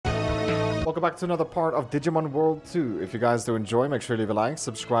Welcome back to another part of Digimon World 2. If you guys do enjoy, make sure you leave a like,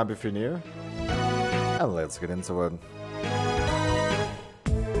 subscribe if you're new. And let's get into it.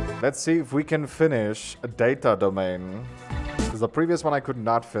 Let's see if we can finish a data domain. Because the previous one I could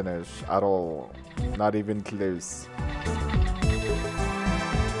not finish at all. Not even close.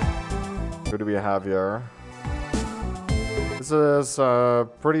 Who do we have here? This is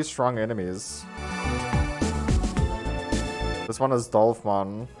pretty strong enemies. This one is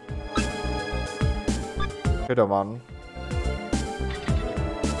Dolphmon. Hidomon.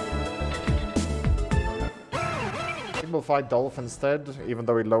 I think we'll fight Dolph instead, even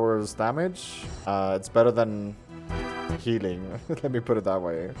though he lowers damage. It's better than healing. Let me put it that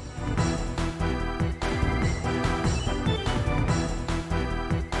way.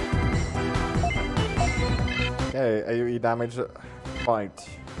 Okay, AoE damage fight.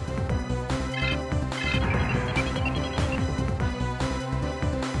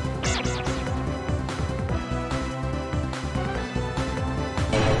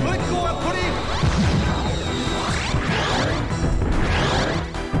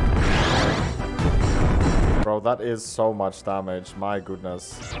 Bro, that is so much damage, my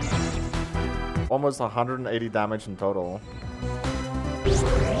goodness. Almost 180 damage in total.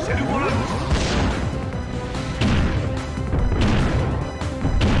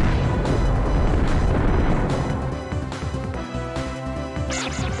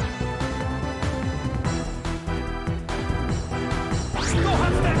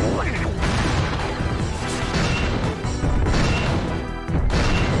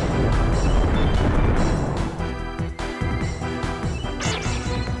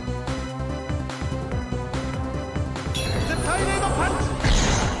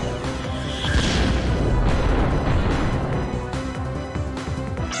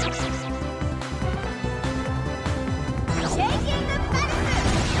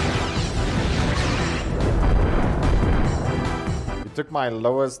 Took my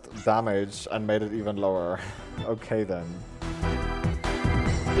lowest damage and made it even lower. Okay then.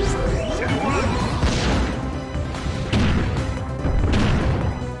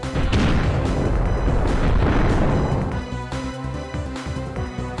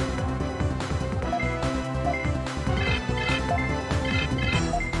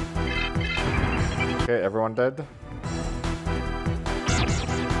 Okay, everyone dead?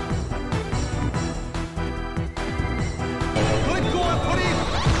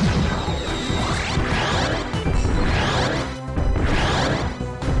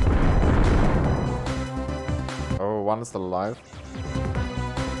 One is still alive.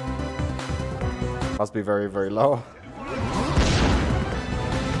 Must be very, very low.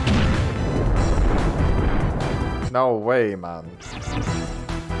 No way, man.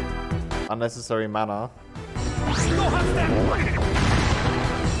 Unnecessary mana.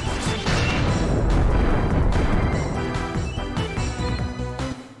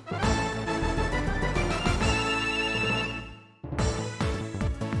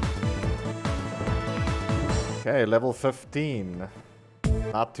 Okay, level 15.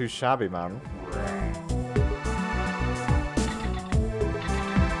 Not too shabby, man.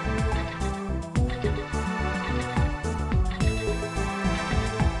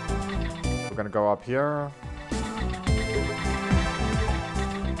 We're gonna go up here.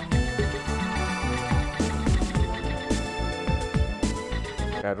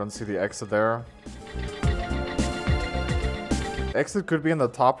 Okay, I don't see the exit there. The exit could be in the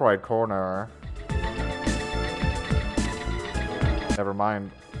top right corner. Never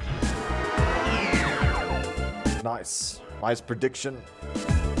mind. Nice. Nice prediction.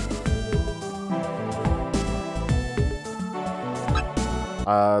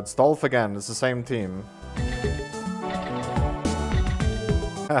 It's Dolph again. It's the same team.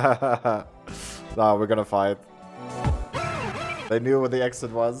 No, we're gonna fight. They knew where the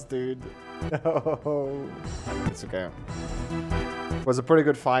exit was, dude. No. It's okay. It was a pretty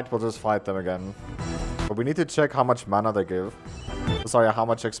good fight. We'll just fight them again. But we need to check how much mana they give. Sorry, how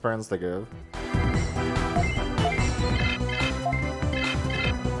much experience they give.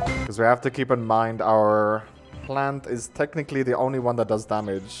 Because we have to keep in mind our plant is technically the only one that does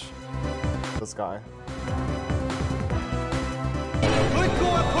damage. This guy.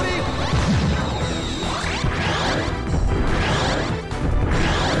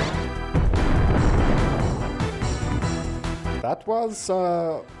 That was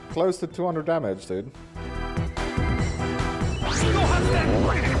close to 200 damage, dude.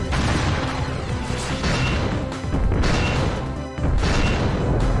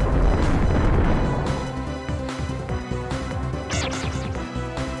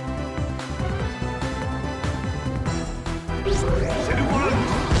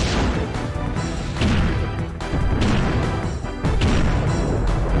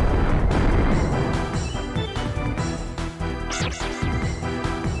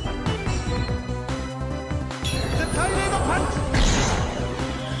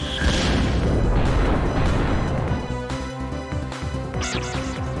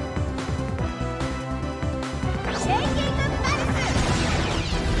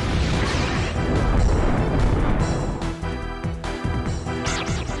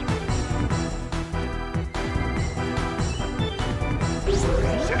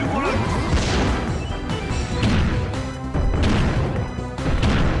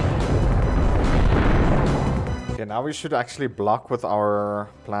 now we should actually block with our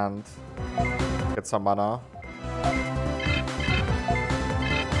plant. Get some mana.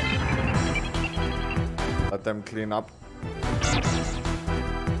 Let them clean up.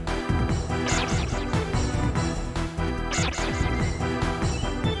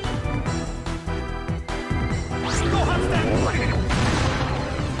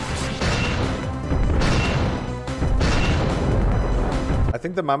 I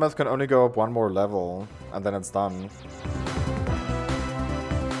think the mammoth can only go up one more level, and then it's done.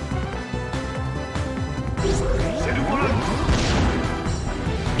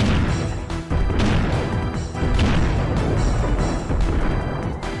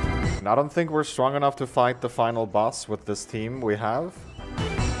 And I don't think we're strong enough to fight the final boss with this team we have.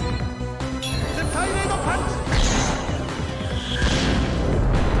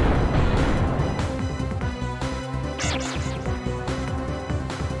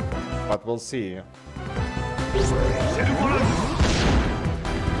 But we'll see.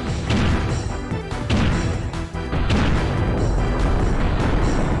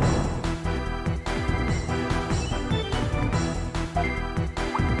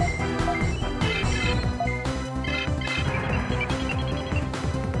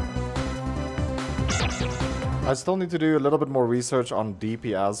 I still need to do a little bit more research on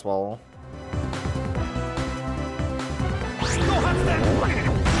DP as well.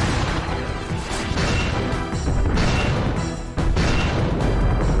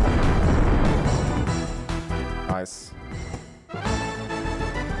 Nice.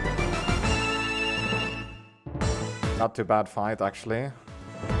 Not too bad fight, actually.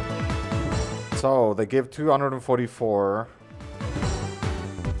 So, they give 244.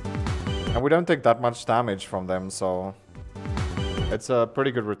 And we don't take that much damage from them, so... it's a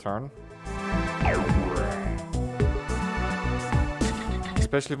pretty good return.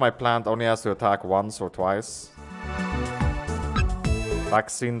 Especially if my plant only has to attack once or twice.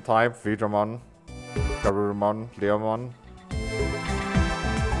 Vaccine type, Vidramon. Garurumon, Leomon.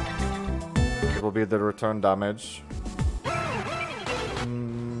 It will be the return damage.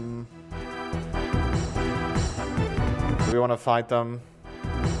 Do we want to fight them?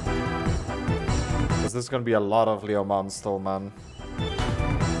 Because this is going to be a lot of Leomon still, man.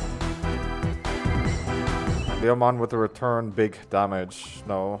 Leomon with the return big damage.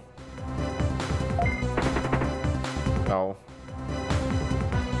 No. No.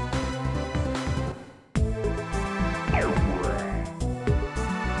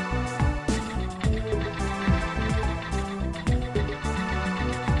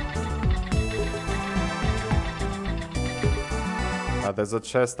 There's a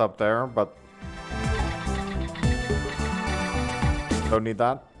chest up there, but don't need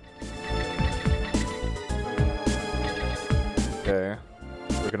that. Okay,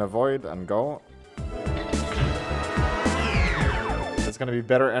 we can avoid and go. There's gonna be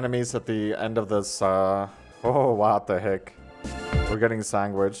better enemies at the end of this. Oh, what the heck? We're getting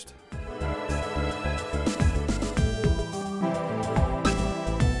sandwiched.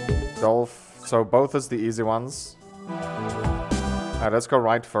 Dolph. So both is the easy ones. Alright, let's go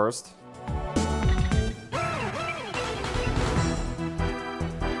right first.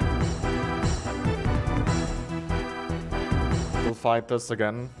 We'll fight this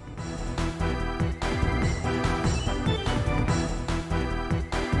again.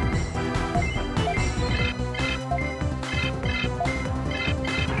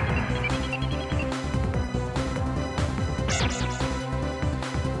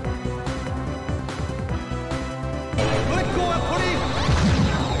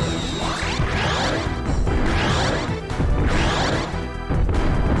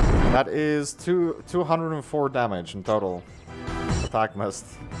 That is 204 damage in total. Attack missed.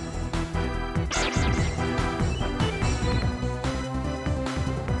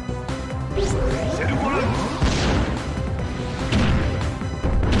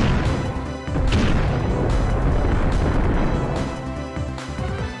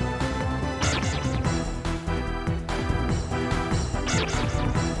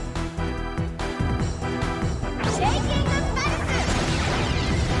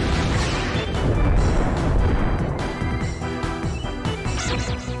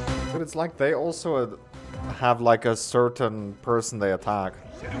 It's like they also have like a certain person they attack.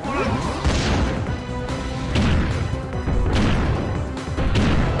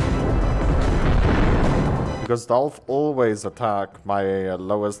 Because Dolph always attack my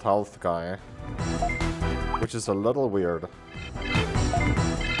lowest health guy, which is a little weird.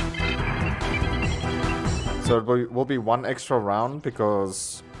 So it will be one extra round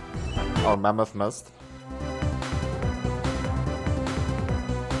because our mammoth missed.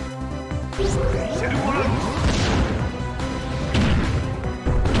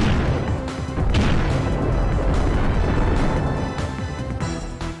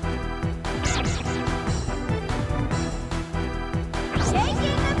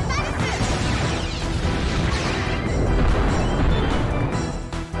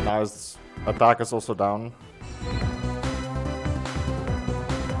 And now his attack is also down.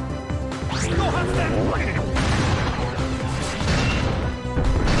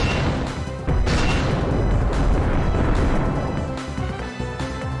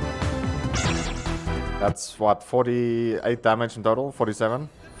 That's what, 48 damage in total? 47?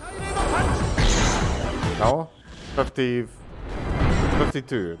 No? 50...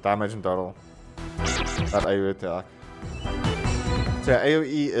 52 damage in total. That AoE attack. So yeah,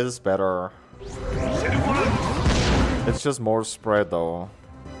 AoE is better. It's just more spread though.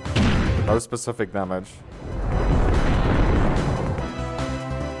 No specific damage.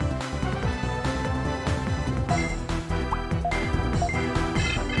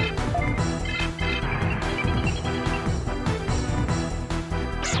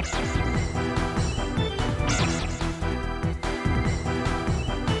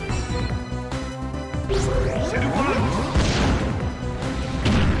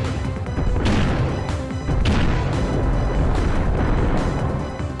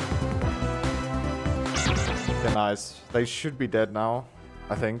 Nice. They should be dead now,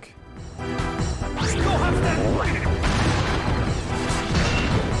 I think.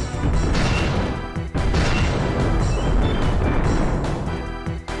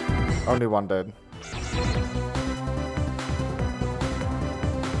 Only one dead.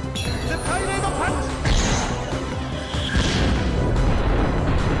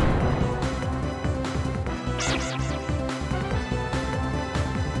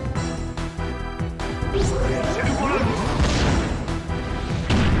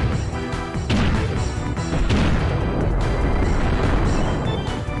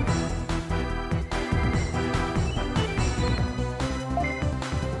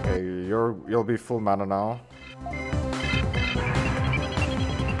 You'll be full mana now.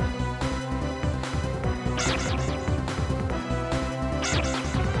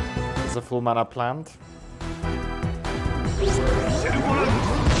 Is a full mana planned?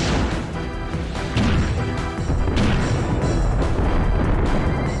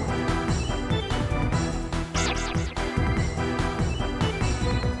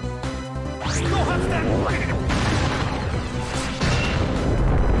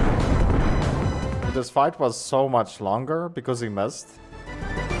 This fight was so much longer because he missed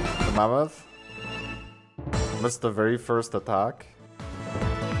the mammoth. Missed the very first attack.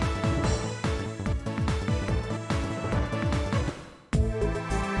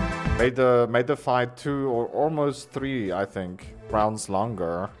 Made the fight 2 or almost 3, I think, rounds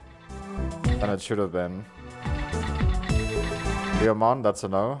longer than it should have been. DIGIMON, that's a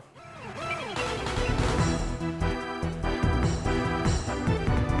no.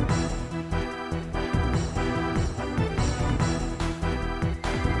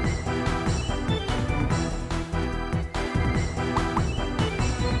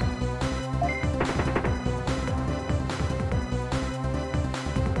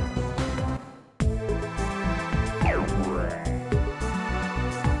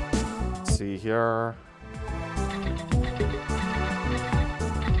 Here.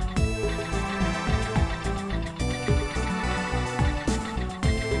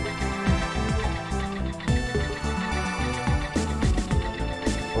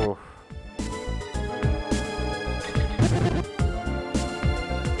 Oh.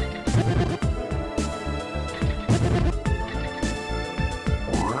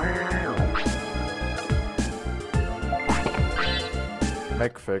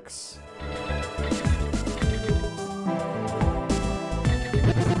 Mech fix.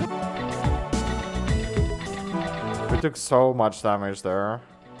 We took so much damage there.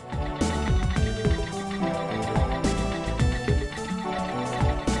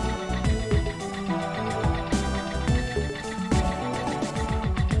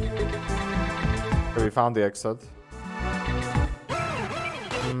 Okay, we found the exit.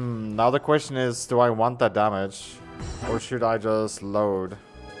 Now the question is, do I want that damage? Or should I just load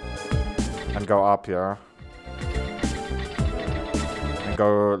and go up here? And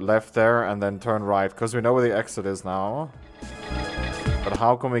go left there and then turn right, because we know where the exit is now. But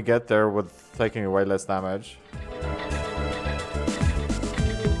how can we get there with taking away less damage?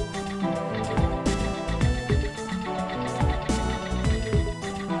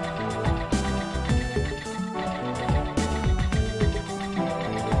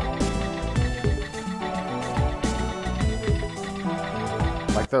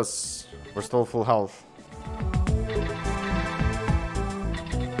 Like this. We're still full health.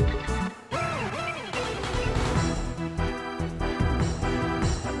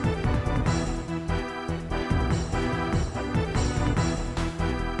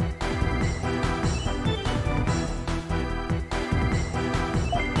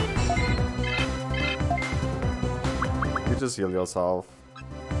 Just heal yourself.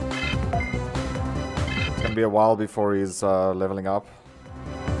 It's gonna be a while before he's leveling up.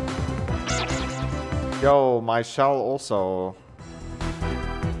 Yo, my shell also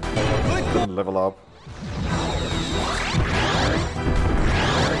didn't level up.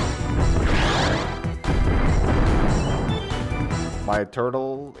 My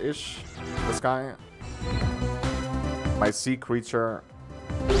turtle-ish, this guy. My sea creature.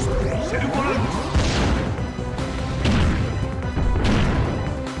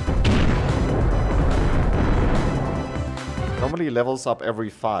 Normally levels up every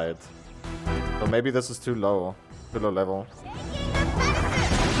fight. So maybe this is too low level.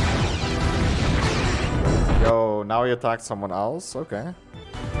 Yo, now he attacked someone else? Okay.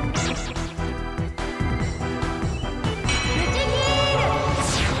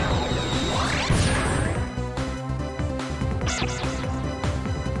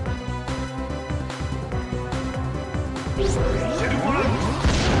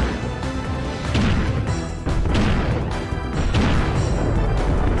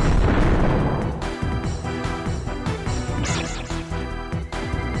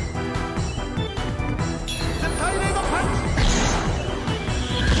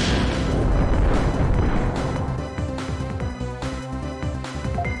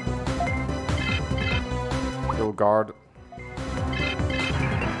 Guard.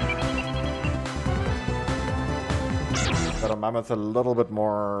 Got a mammoth a little bit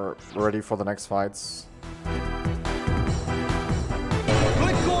more ready for the next fights.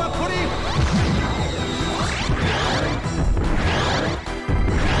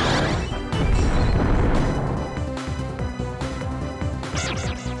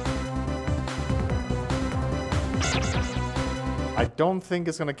 I don't think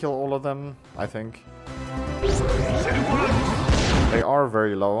it's gonna kill all of them, I think. They are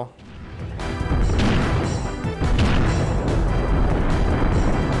very low.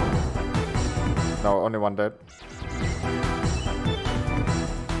 No, only one dead.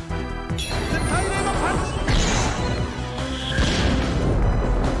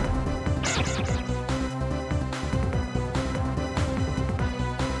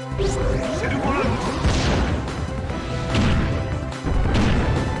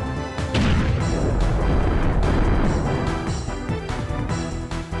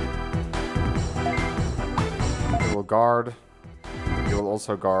 Guard. He will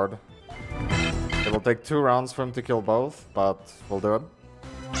also guard. It will take 2 rounds for him to kill both, but we'll do it.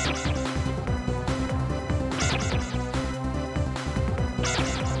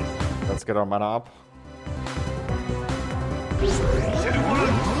 Let's get our mana up.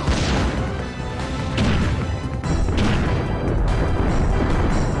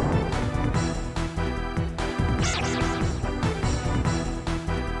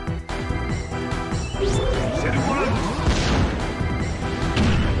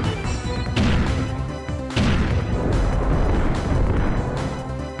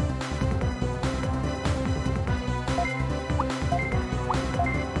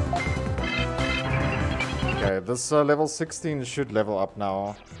 This level 16 should level up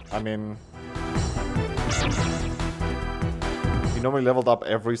now. I mean, he normally leveled up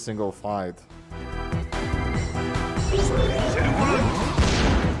every single fight.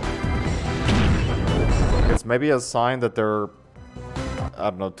 It's maybe a sign that they're, I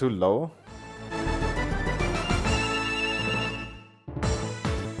don't know, too low.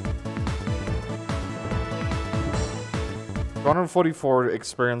 $144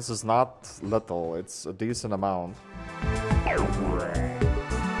 experience is not little, it's a decent amount.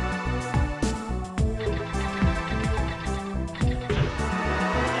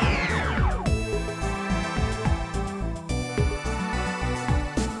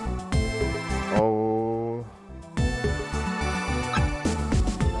 Oh.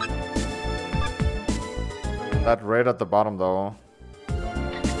 That raid at the bottom though.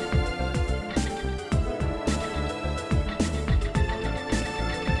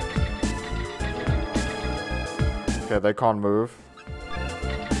 Okay, they can't move.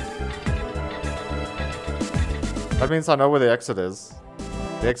 That means I know where the exit is.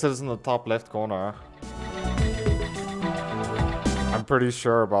 The exit is in the top left corner. I'm pretty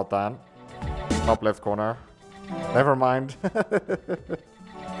sure about that. Top left corner. Never mind.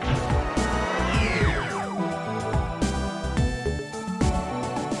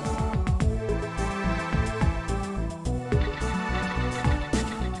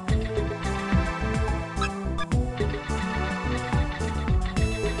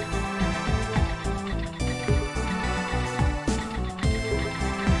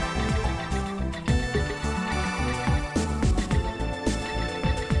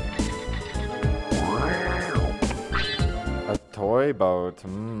 away boat.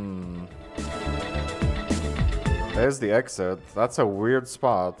 There's the exit. That's a weird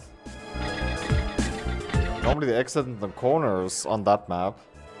spot. Normally the exit in the corners on that map.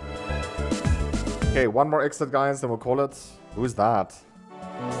 Okay, one more exit, guys, then we'll call it. Who's that?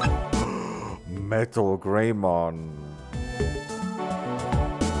 Metal Greymon.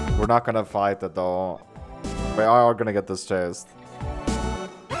 We're not gonna fight it though. We are gonna get this chest.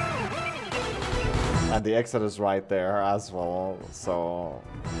 And the exit is right there as well, so...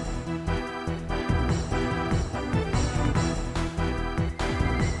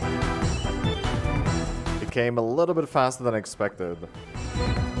 It came a little bit faster than expected.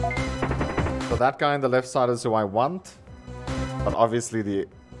 So that guy on the left side is who I want, but obviously the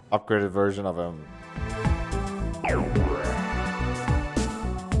upgraded version of him.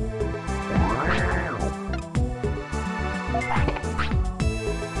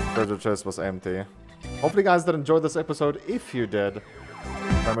 Treasure chest was empty. Hopefully you guys did enjoy this episode. If you did,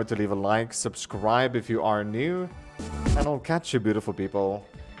 remember to leave a like, subscribe if you are new, and I'll catch you beautiful people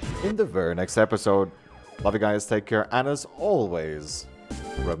in the very next episode. Love you guys, take care, and as always,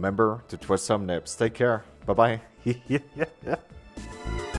 remember to twist some nips. Take care. Bye-bye.